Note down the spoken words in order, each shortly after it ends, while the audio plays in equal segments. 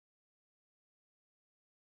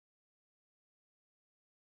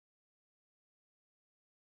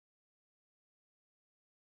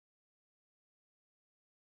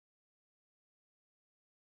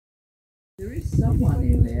There is someone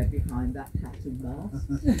in there behind that hat and mask.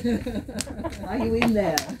 Are you in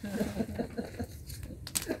there?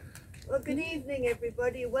 Well, good evening,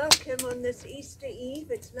 everybody. Welcome on this Easter Eve.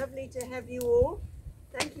 It's lovely to have you all.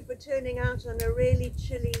 Thank you for turning out on a really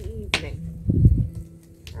chilly evening.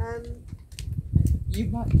 You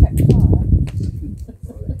might catch fire.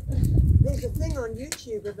 There's a thing on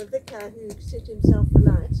YouTube of a vicar who set himself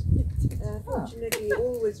alight. Fortunately,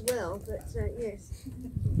 all was well, but yes.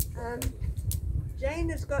 Jane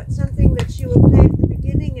has got something that she will play at the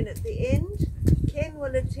beginning and at the end. Ken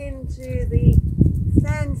will attend to the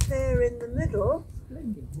fanfare in the middle,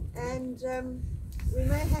 and we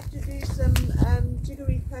may have to do some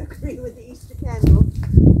jiggery-pokery with the Easter candle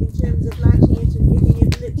in terms of lighting it and getting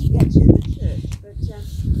it lit into the church, but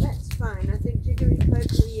that's fine. I think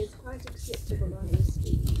jiggery-pokery is quite acceptable on Easter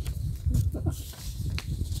Eve.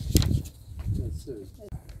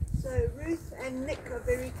 So Ruth and Nick are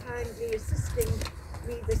very kindly assisting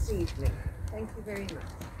me this evening. Thank you very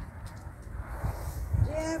much.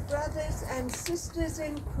 Dear brothers and sisters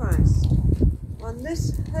in Christ, on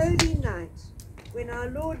this holy night, when our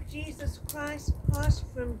Lord Jesus Christ passed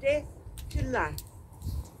from death to life,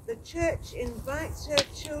 the Church invites her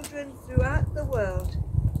children throughout the world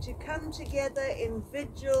to come together in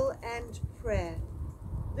vigil and prayer.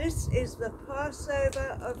 This is the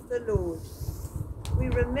Passover of the Lord. We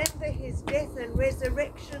remember his death and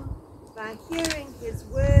resurrection by hearing his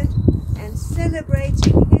word and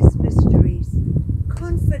celebrating his mysteries,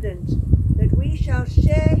 confident that we shall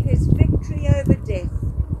share his victory over death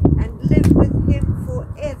and live with him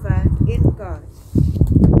forever in God.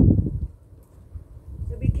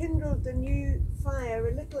 So we kindled the new fire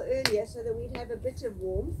a little earlier so that we'd have a bit of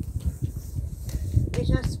warmth. Let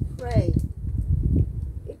us pray.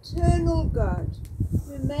 Eternal God,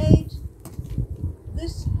 who made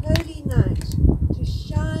this holy night to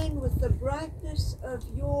shine with the brightness of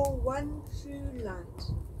your one true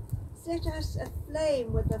light, set us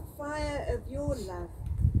aflame with the fire of your love,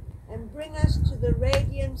 and bring us to the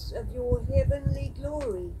radiance of your heavenly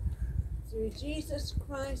glory, through Jesus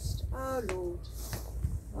Christ our Lord.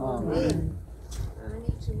 Amen. I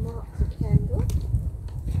need to mark the candle.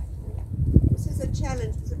 This is a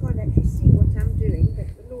challenge because I can't actually see what I'm doing, but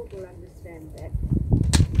the Lord will understand that.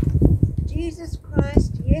 Jesus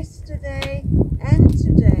Christ, yesterday and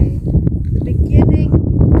today, the beginning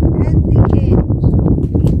and the end,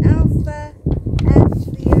 the Alpha and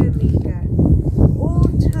the Omega. All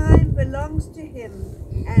time belongs to him,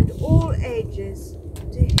 and all ages.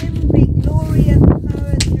 To him be glory and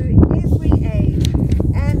power through every age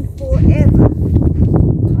and forever.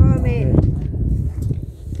 Amen.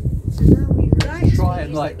 So now we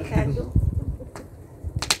light the candle.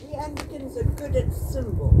 The Anglicans are good at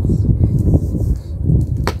symbols.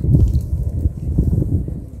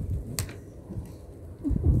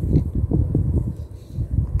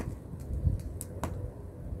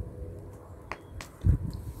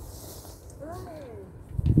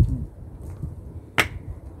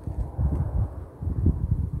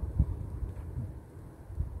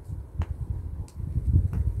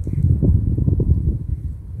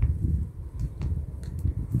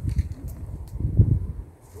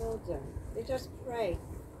 Let us pray.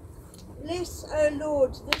 Bless, O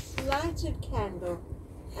Lord, this lighted candle,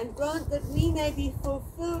 and grant that we may be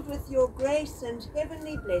fulfilled with your grace and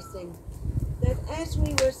heavenly blessing, that as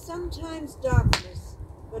we were sometimes darkness,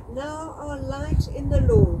 but now are light in the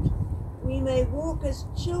Lord, we may walk as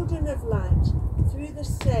children of light through the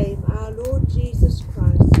same our Lord Jesus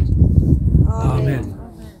Christ. Amen.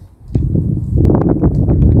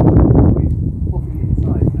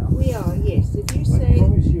 We are, yes. If you say, I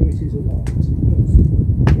promise you it is a light. Yes.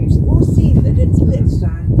 We've all seen that it's lit.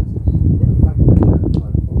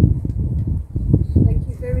 Thank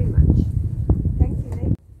you very much. Thank you,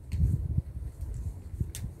 Nick.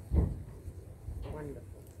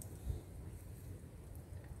 Wonderful.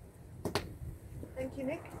 Thank you,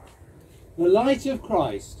 Nick. The light of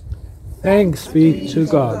Christ. Thanks be to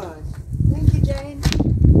God. Thank you, Jane.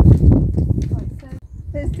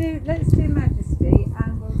 Right, so let's do Majesty,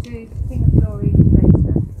 and we'll do King of Glory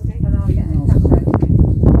later. Okay. And I'll get a count out.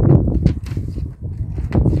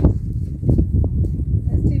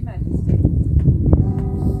 Let's do Majesty.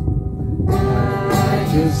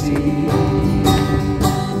 Majesty,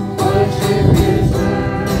 worship His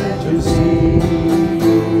majesty.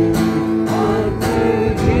 Unto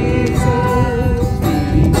Jesus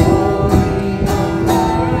be glory,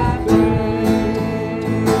 honor, and praise.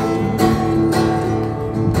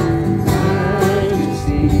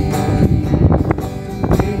 Majesty,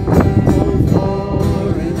 kingdom,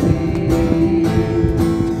 authority,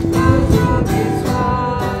 out of His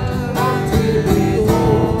heart unto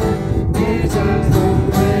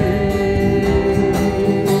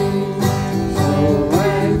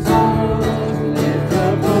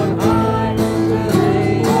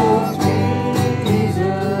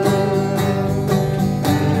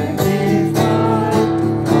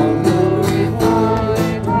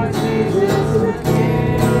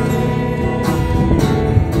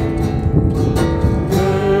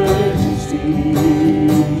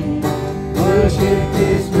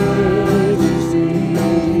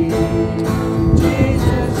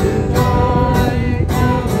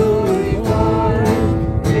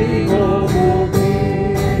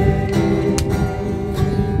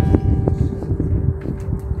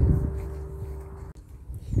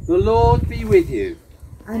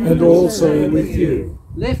and also with you.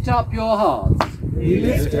 Lift up your hearts. We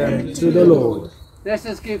lift them to the Lord. Let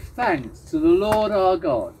us give thanks to the Lord our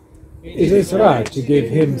God. It is right to give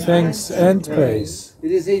him thanks and praise.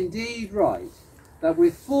 It is indeed right that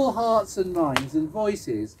with full hearts and minds and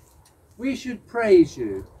voices we should praise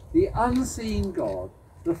you, the unseen God,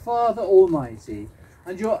 the Father Almighty,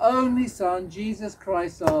 and your only Son, Jesus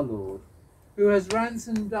Christ our Lord, who has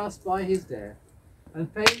ransomed us by his death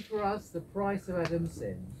and paid for us the price of Adam's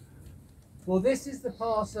sin. For this is the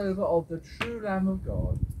Passover of the true Lamb of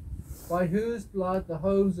God, by whose blood the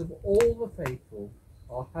homes of all the faithful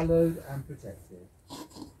are hallowed and protected.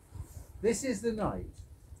 This is the night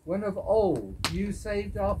when of old you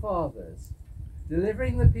saved our fathers,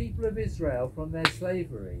 delivering the people of Israel from their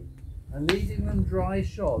slavery and leading them dry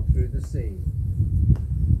shod through the sea.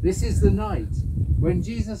 This is the night when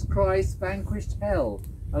Jesus Christ vanquished hell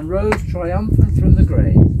and rose triumphant from the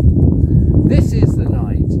grave. This is the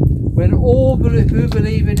night when all who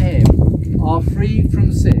believe in him are freed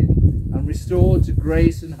from sin and restored to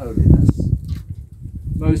grace and holiness.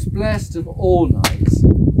 Most blessed of all nights,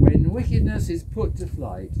 when wickedness is put to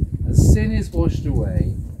flight and sin is washed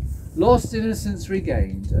away, lost innocence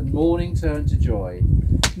regained and mourning turned to joy.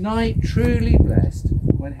 Night truly blessed,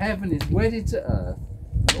 when heaven is wedded to earth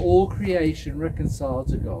and all creation reconciled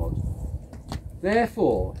to God.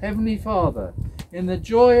 Therefore, Heavenly Father, in the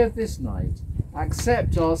joy of this night,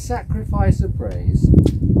 accept our sacrifice of praise,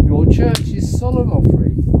 your church's solemn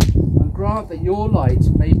offering, and grant that your light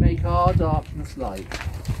may make our darkness light.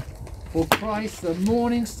 For Christ, the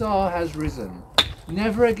morning star, has risen,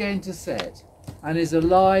 never again to set, and is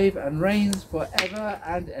alive and reigns for ever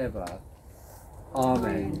and ever.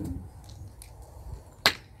 Amen.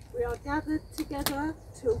 We are gathered together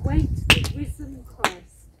to await the risen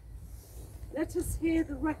Christ. Let us hear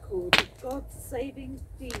the record of God's saving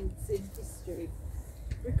deeds in history,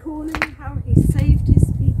 recalling how he saved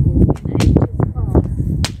his people in ages past,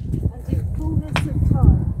 and in fullness of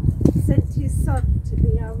time sent his Son to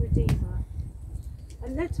be our Redeemer.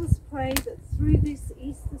 And let us pray that through this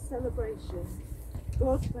Easter celebration,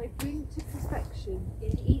 God may bring to perfection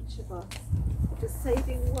in each of us the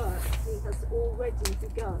saving work he has already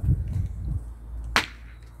begun.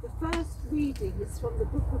 The first reading is from the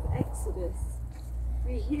book of Exodus.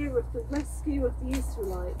 We hear of the rescue of the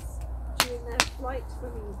Israelites during their flight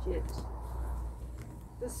from Egypt.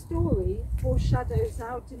 The story foreshadows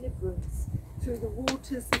our deliverance through the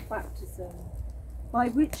waters of baptism, by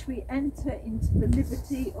which we enter into the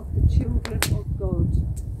liberty of the children of God.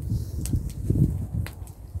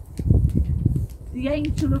 The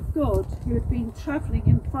angel of God, who had been travelling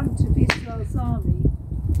in front of Israel's army,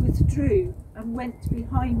 withdrew and went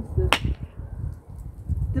behind them.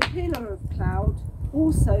 The pillar of cloud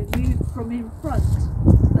also moved from in front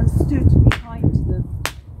and stood behind them,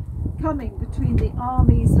 coming between the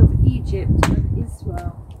armies of Egypt and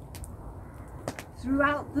Israel.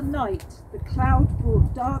 Throughout the night, the cloud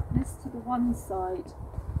brought darkness to the one side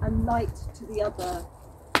and light to the other,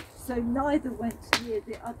 so neither went near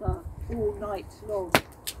the other all night long.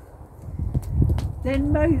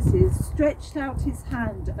 Then Moses stretched out his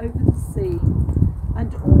hand over the sea,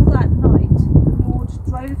 and all that night the Lord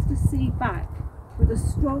drove the sea back with a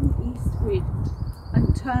strong east wind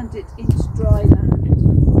and turned it into dry land.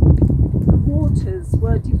 The waters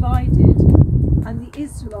were divided, and the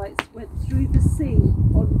Israelites went through the sea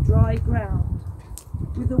on dry ground,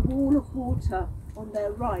 with a wall of water on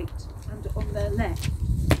their right and on their left.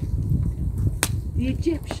 The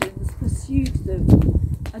Egyptians pursued them,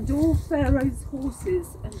 and all Pharaoh's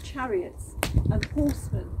horses and chariots and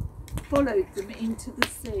horsemen followed them into the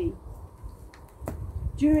sea.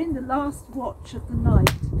 During the last watch of the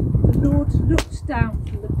night, the Lord looked down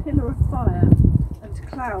from the pillar of fire and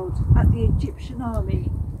cloud at the Egyptian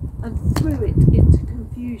army and threw it into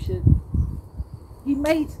confusion. He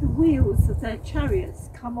made the wheels of their chariots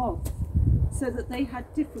come off, so that they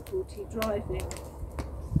had difficulty driving.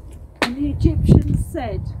 And the Egyptians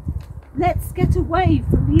said, "Let's get away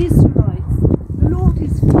from the Israelites. The Lord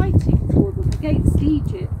is fighting for them against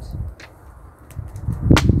Egypt."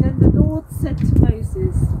 Then the Lord said to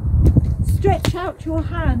Moses, "Stretch out your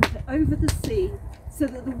hand over the sea, so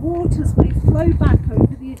that the waters may flow back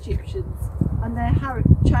over the Egyptians and their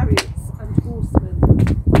chariots and horsemen."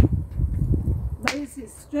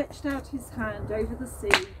 Moses stretched out his hand over the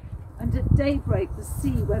sea, and at daybreak the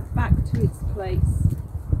sea went back to its place.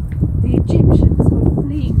 The Egyptians were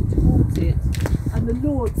fleeing towards it, and the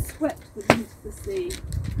Lord swept them into the sea.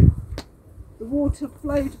 The water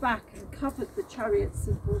flowed back and covered the chariots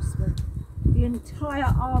and horsemen, the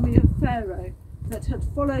entire army of Pharaoh that had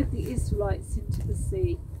followed the Israelites into the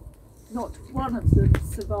sea. not one of them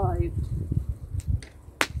survived.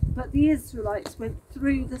 But the Israelites went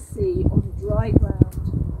through the sea on dry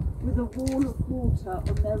ground, with a wall of water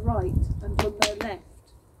on their right and on their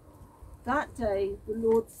left. That day the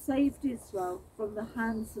Lord saved Israel from the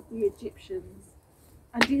hands of the Egyptians,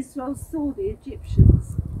 and Israel saw the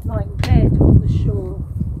Egyptians lying dead on the shore.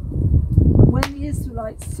 And when the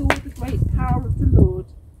Israelites saw the great power of the Lord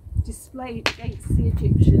displayed against the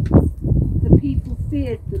Egyptians, the people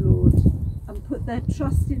feared the Lord and put their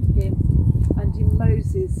trust in him and in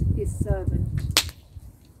Moses his servant.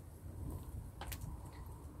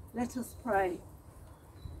 Let us pray.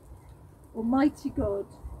 Almighty God,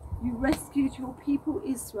 you rescued your people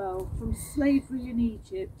Israel from slavery in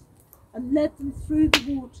Egypt and led them through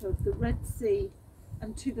the water of the Red Sea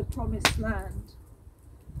and to the promised land.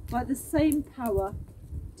 By the same power,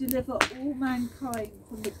 deliver all mankind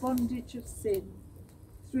from the bondage of sin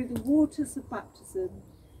through the waters of baptism,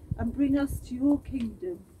 and bring us to your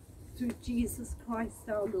kingdom through Jesus Christ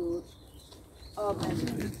our Lord.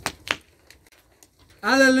 Amen.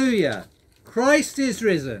 Alleluia! Christ is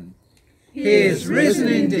risen. He is risen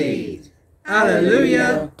indeed.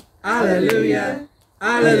 Alleluia! Alleluia!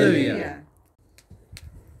 Alleluia!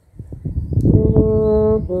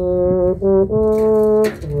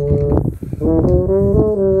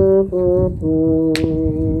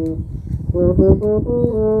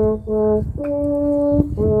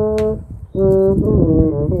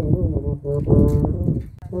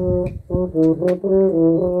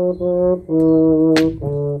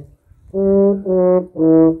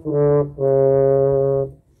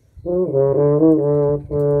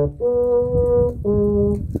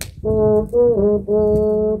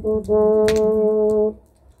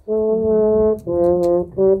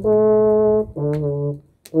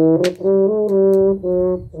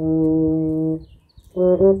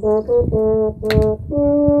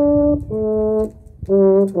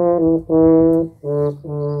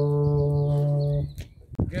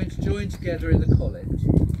 We're going to join together in the collect.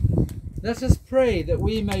 Let us pray that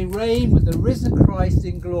we may reign with the risen Christ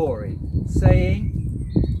in glory, saying,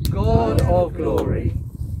 God of glory,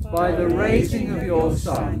 by the raising of your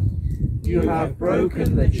Son, you have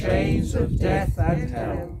broken the chains of death and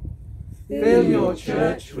hell. Fill your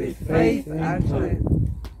church with faith and hope,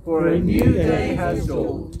 for a new day has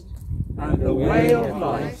dawned, and the way of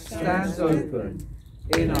life stands open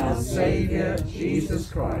in our Saviour Jesus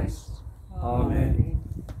Christ. Amen.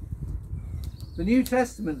 The New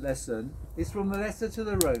Testament lesson is from the letter to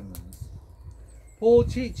the Romans. Paul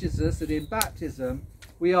teaches us that in baptism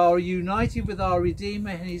we are united with our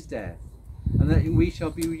Redeemer in his death, and that we shall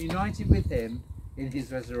be united with him in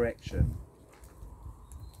his resurrection.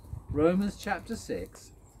 Romans chapter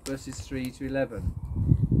 6, verses 3 to 11.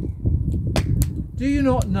 Do you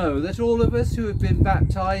not know that all of us who have been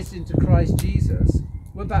baptized into Christ Jesus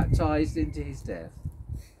were baptized into his death?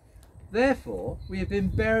 Therefore, we have been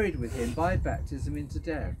buried with him by baptism into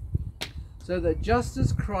death, so that just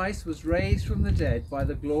as Christ was raised from the dead by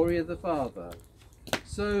the glory of the Father,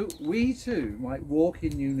 so we too might walk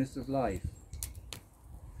in newness of life.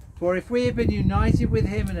 For if we have been united with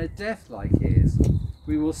him in a death like his,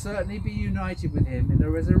 we will certainly be united with him in a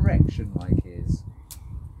resurrection like his.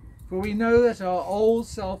 For we know that our old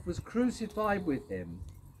self was crucified with him,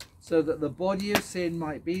 so that the body of sin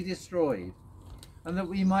might be destroyed, and that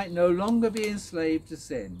we might no longer be enslaved to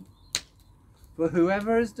sin. For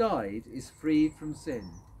whoever has died is freed from sin.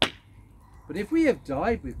 But if we have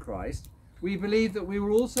died with Christ, we believe that we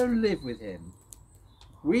will also live with him.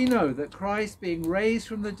 We know that Christ, being raised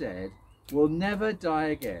from the dead, will never die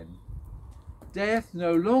again. Death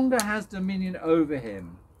no longer has dominion over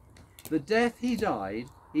him. The death he died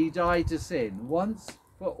to sin once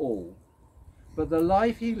for all. But the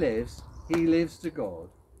life he lives to God.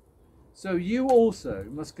 So you also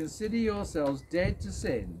must consider yourselves dead to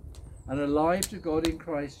sin and alive to God in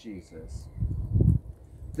Christ Jesus.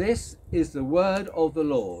 This is the word of the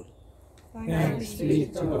Lord. Thanks be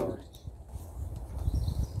to God.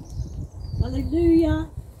 Alleluia,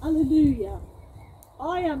 alleluia.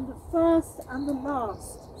 I am the first and the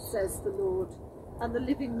last, says the Lord, and the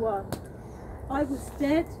living one. I was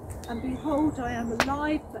dead, and behold, I am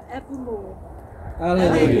alive forevermore.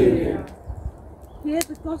 Alleluia. Hear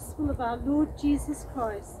the gospel of our Lord Jesus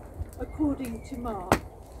Christ according to Mark.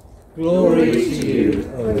 Glory to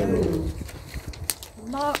you, O Lord.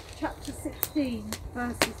 Mark chapter 16,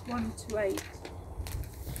 verses 1 to 8.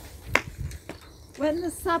 When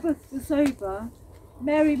the Sabbath was over,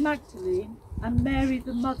 Mary Magdalene and Mary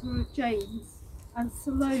the mother of James and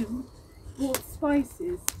Salome bought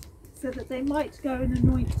spices so that they might go and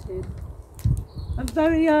anoint him. And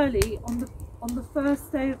very early on the on the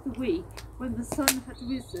first day of the week, when the sun had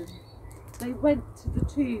risen, they went to the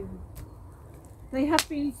tomb. They had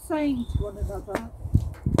been saying to one another,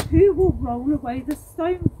 "Who will roll away the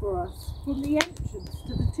stone for us from the entrance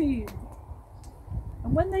to the tomb?"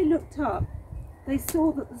 And when they looked up, they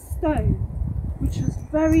saw that the stone, which was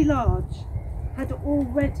very large, had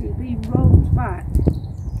already been rolled back.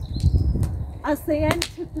 As they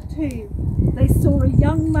entered the tomb, they saw a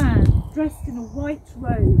young man dressed in a white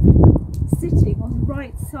robe, sitting on the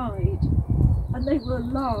right side, and they were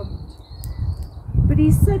alarmed. But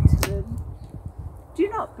he said to them, "Do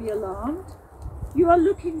not be alarmed. You are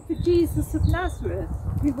looking for Jesus of Nazareth,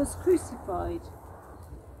 who was crucified.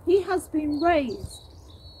 He has been raised.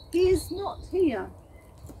 He is not here.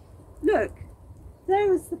 Look,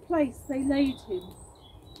 there is the place they laid him.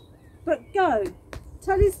 But go,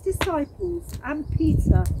 tell his disciples and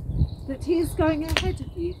Peter that he is going ahead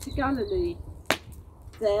of you to Galilee.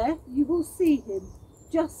 There you will see him,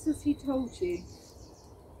 just as he told you."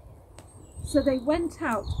 So they went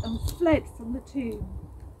out and fled from the tomb,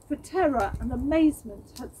 for terror and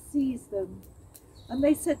amazement had seized them, and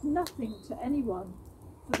they said nothing to anyone,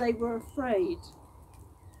 for they were afraid.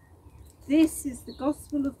 This is the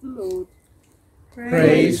gospel of the Lord.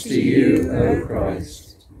 Praise to you, O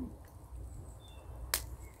Christ.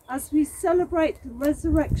 As we celebrate the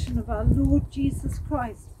resurrection of our Lord Jesus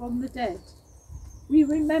Christ from the dead, we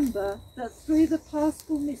remember that through the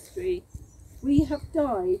Paschal mystery we have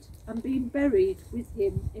died and been buried with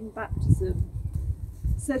him in baptism,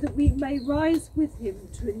 so that we may rise with him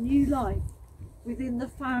to a new life within the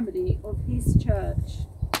family of his church.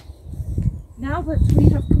 Now that we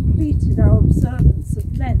have completed our observance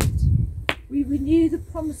of Lent, we renew the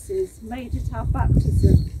promises made at our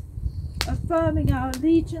baptism, affirming our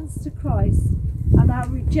allegiance to Christ and our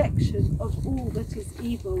rejection of all that is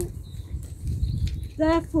evil.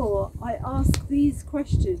 Therefore, I ask these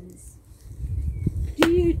questions.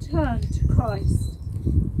 Do you turn to Christ?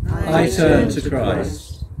 I turn to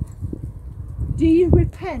Christ. Do you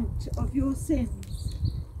repent of your sins?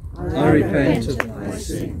 I repent of my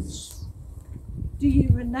sins. Do you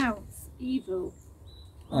renounce evil?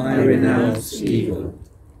 I renounce evil.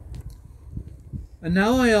 And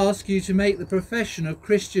now I ask you to make the profession of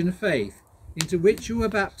Christian faith into which you were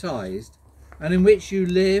baptized and in which you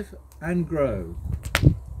live and grow.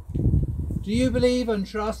 Do you believe and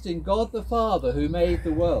trust in God the Father who made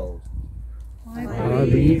the world? I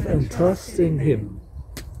believe and trust in him.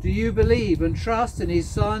 Do you believe and trust in his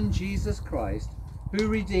Son, Jesus Christ, who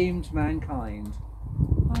redeemed mankind?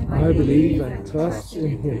 I believe and trust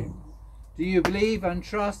in him. Do you believe and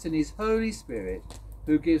trust in his Holy Spirit,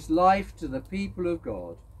 who gives life to the people of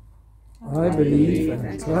God? I believe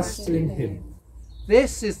and trust in him.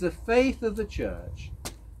 This is the faith of the Church.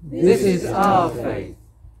 This is our faith.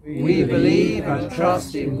 We believe and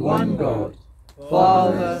trust in one God,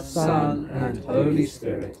 Father, Son, and Holy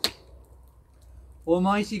Spirit.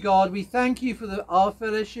 Almighty God, we thank you for our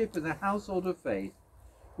fellowship in the household of faith,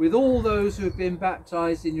 with all those who have been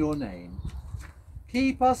baptized in your name.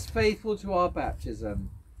 Keep us faithful to our baptism,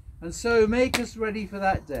 and so make us ready for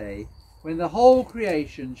that day when the whole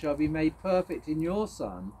creation shall be made perfect in your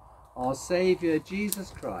Son, our Saviour, Jesus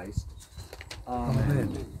Christ.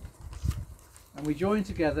 Amen. And we join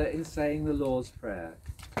together in saying the Lord's Prayer.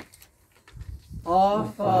 Our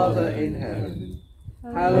Father in heaven,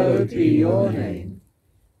 hallowed be your name.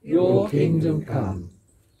 Your kingdom come,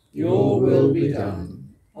 your will be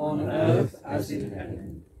done, on earth as in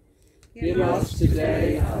heaven. Give us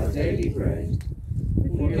today our daily bread.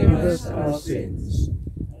 Forgive us our sins,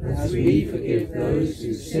 as we forgive those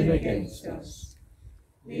who sin against us.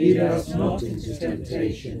 Lead us not into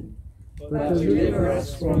temptation, but deliver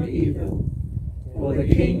us from evil. For the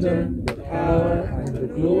kingdom, the power, and the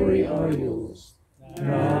glory are yours,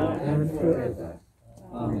 now and forever.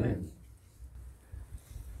 Amen.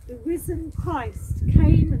 The risen Christ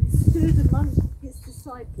came and stood among his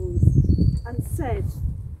disciples and said,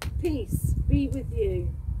 "Peace be with you."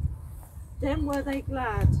 Then were they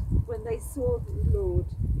glad when they saw the Lord.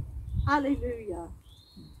 Alleluia.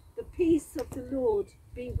 The peace of the Lord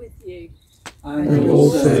be with you. And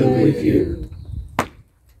also with you.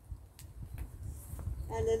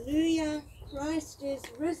 Alleluia, Christ is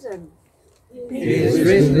risen. He is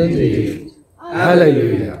risen indeed.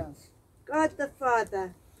 Alleluia. God the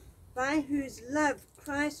Father, by whose love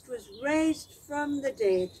Christ was raised from the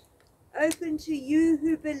dead, open to you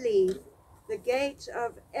who believe the gate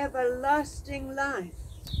of everlasting life.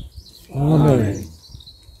 Amen.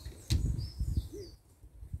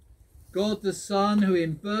 God the Son, who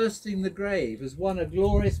in bursting the grave has won a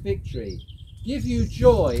glorious victory, give you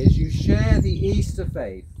joy as you share the Easter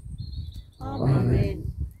faith.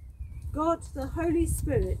 Amen. God, the Holy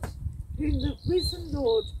Spirit, whom the risen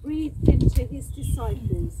Lord breathed into his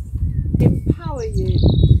disciples, empower you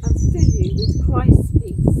and fill you with Christ's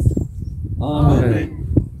peace. Amen.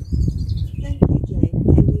 Thank you, Jane.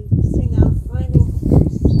 May we sing our final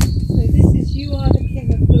chorus. So this is You Are the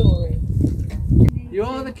King of Glory. You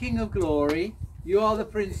are the King of glory. You are the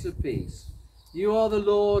Prince of peace. You are the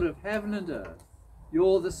Lord of heaven and earth. You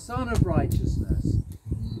are the Son of righteousness.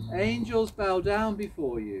 Angels bow down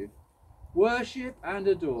before you, worship and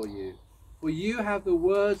adore you, for you have the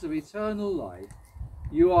words of eternal life.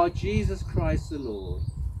 You are Jesus Christ the Lord.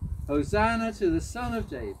 Hosanna to the Son of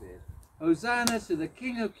David. Hosanna to the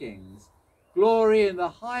King of kings. Glory in the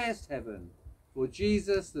highest heaven, for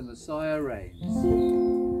Jesus the Messiah reigns.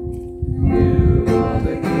 You are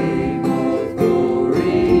the King of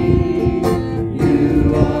glory.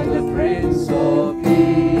 You are the Prince of peace.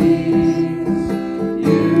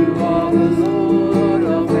 You are the Lord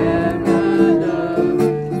of heaven and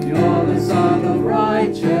earth. You are the Son of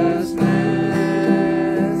righteousness.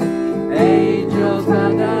 Angels bow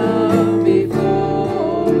down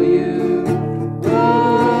before you,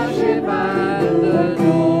 worship and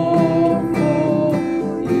adore, for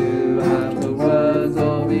you have the words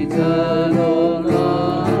of eternal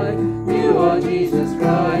life. You are Jesus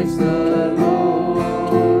Christ the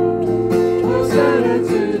Lord. Hosanna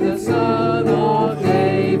to the Son of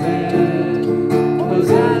David.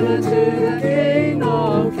 Hosanna to the King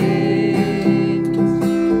of kings.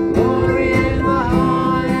 Glory in the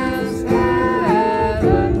highest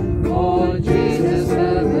heaven, for Jesus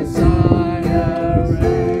the Messiah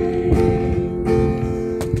reigns.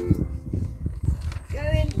 Go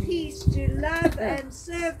in peace to love and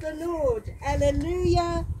serve the Lord.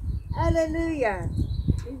 Alleluia, alleluia.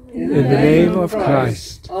 In the name of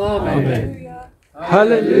Christ. Amen.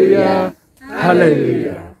 Hallelujah.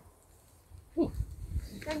 Hallelujah.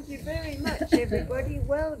 Thank you very much, everybody.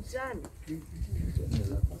 Well done.